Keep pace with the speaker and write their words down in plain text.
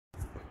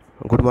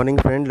Good morning,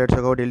 friend. Let's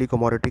talk about daily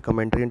commodity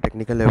commentary and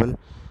technical level.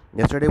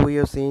 Yesterday, we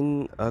have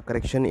seen a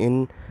correction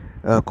in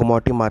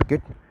commodity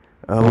market.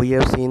 We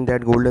have seen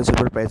that gold and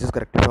silver prices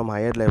corrected from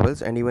higher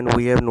levels, and even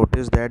we have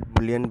noticed that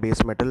bullion,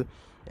 base metal,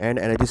 and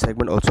energy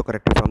segment also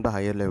corrected from the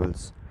higher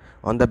levels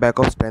on the back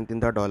of strength in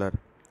the dollar.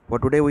 For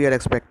today, we are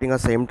expecting a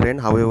same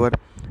trend. However,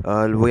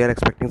 we are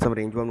expecting some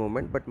range bound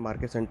movement, but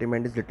market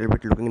sentiment is little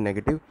bit looking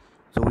negative.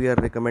 So we are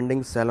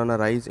recommending sell on a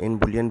rise in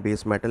bullion,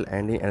 base metal,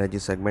 and in energy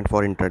segment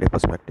for intraday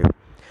perspective.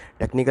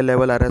 Technical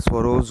level RS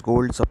follows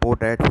gold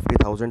support at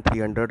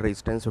 50,300,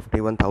 resistance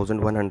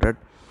 51,100,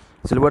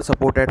 silver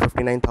support at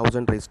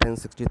 59,000,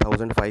 resistance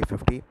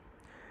 60,550,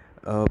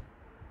 uh,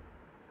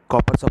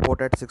 copper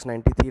support at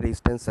 693,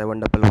 resistance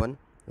 711,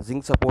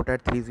 zinc support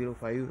at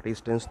 305,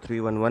 resistance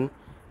 311,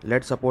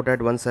 lead support at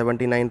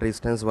 179,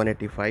 resistance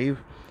 185,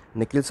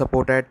 nickel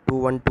support at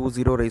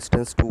 2120,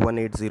 resistance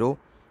 2180,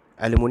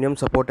 aluminum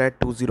support at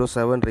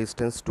 207,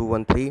 resistance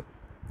 213,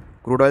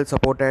 crude oil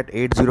support at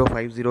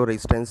 8050,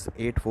 resistance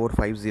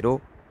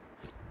 8450,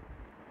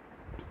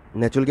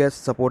 natural gas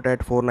support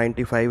at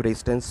 495,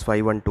 resistance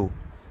 512.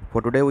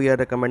 For today, we are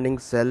recommending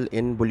sell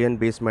in bullion,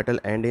 base metal,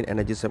 and in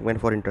energy segment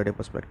for intraday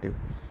perspective.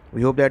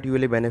 We hope that you will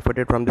be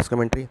benefited from this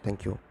commentary.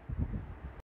 Thank you.